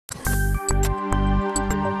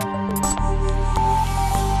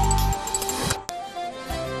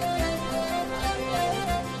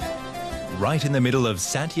Right in the middle of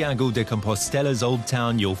Santiago de Compostela's old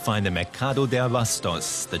town, you'll find the Mercado de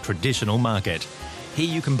Abastos, the traditional market.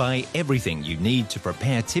 Here you can buy everything you need to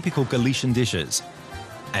prepare typical Galician dishes.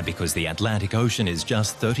 And because the Atlantic Ocean is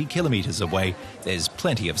just 30 kilometers away, there's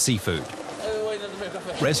plenty of seafood.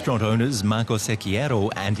 Restaurant owners Marco Sequiero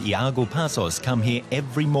and Iago Passos come here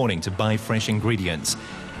every morning to buy fresh ingredients.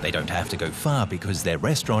 They don't have to go far because their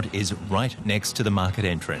restaurant is right next to the market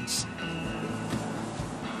entrance.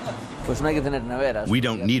 We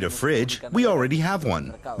don't need a fridge, we already have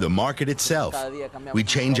one, the market itself. We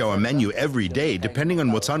change our menu every day depending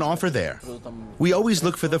on what's on offer there. We always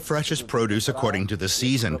look for the freshest produce according to the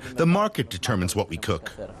season. The market determines what we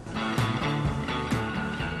cook.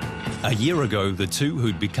 A year ago, the two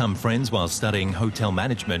who'd become friends while studying hotel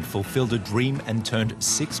management fulfilled a dream and turned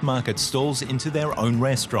 6 market stalls into their own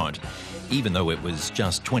restaurant, even though it was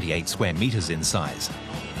just 28 square meters in size.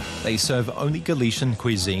 They serve only Galician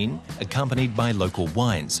cuisine, accompanied by local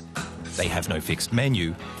wines. They have no fixed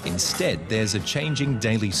menu. Instead, there's a changing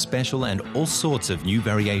daily special and all sorts of new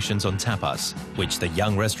variations on tapas, which the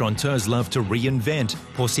young restaurateurs love to reinvent,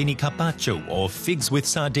 porcini carpaccio or figs with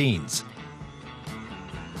sardines.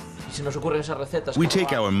 We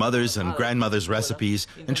take our mother's and grandmother's recipes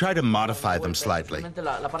and try to modify them slightly.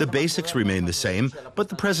 The basics remain the same, but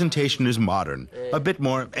the presentation is modern, a bit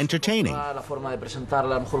more entertaining. How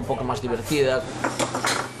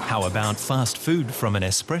about fast food from an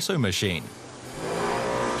espresso machine?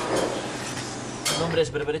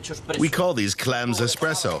 We call these clams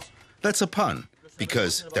espresso. That's a pun,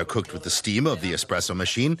 because they're cooked with the steam of the espresso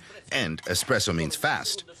machine, and espresso means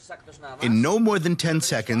fast. In no more than 10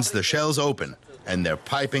 seconds, the shells open, and they're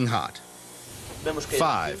piping hot.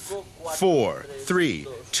 5, 4, 3,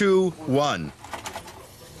 2, 1.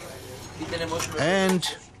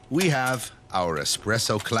 And we have our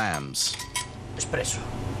espresso clams.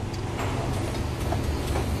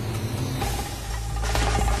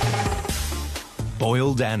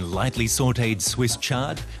 Boiled and lightly sautéed Swiss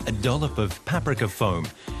chard, a dollop of paprika foam,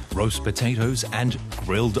 roast potatoes and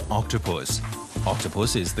grilled octopus.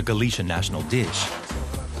 Octopus is the Galician national dish.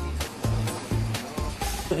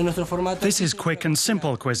 This is quick and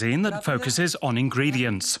simple cuisine that focuses on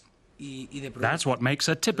ingredients. That's what makes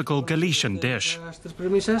a typical Galician dish.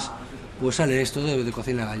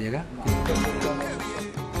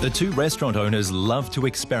 The two restaurant owners love to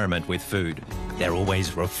experiment with food. They're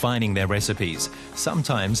always refining their recipes.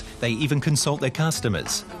 Sometimes they even consult their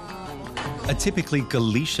customers. A typically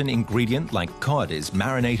Galician ingredient like cod is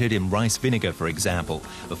marinated in rice vinegar, for example,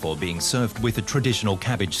 before being served with a traditional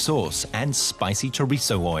cabbage sauce and spicy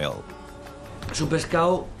chorizo oil.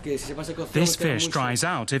 This fish dries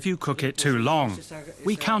out if you cook it too long.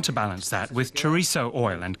 We counterbalance that with chorizo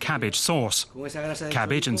oil and cabbage sauce.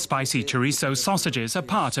 Cabbage and spicy chorizo sausages are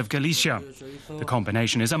part of Galicia. The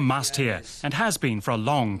combination is a must here and has been for a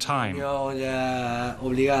long time.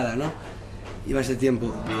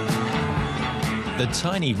 The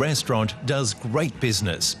tiny restaurant does great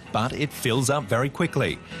business, but it fills up very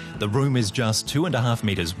quickly. The room is just 2.5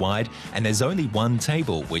 meters wide, and there's only one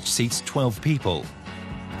table, which seats 12 people.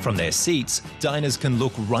 From their seats, diners can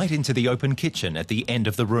look right into the open kitchen at the end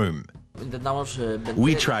of the room.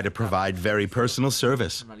 We try to provide very personal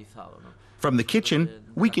service. From the kitchen,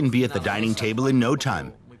 we can be at the dining table in no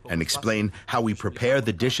time and explain how we prepare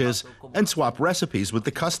the dishes and swap recipes with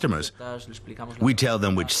the customers. We tell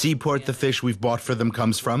them which seaport the fish we've bought for them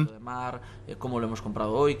comes from.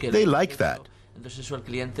 They like that.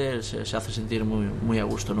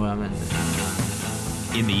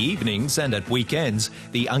 In the evenings and at weekends,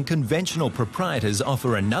 the unconventional proprietors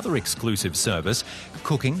offer another exclusive service,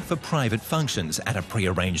 cooking for private functions at a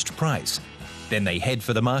pre-arranged price. Then they head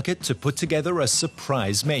for the market to put together a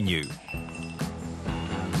surprise menu.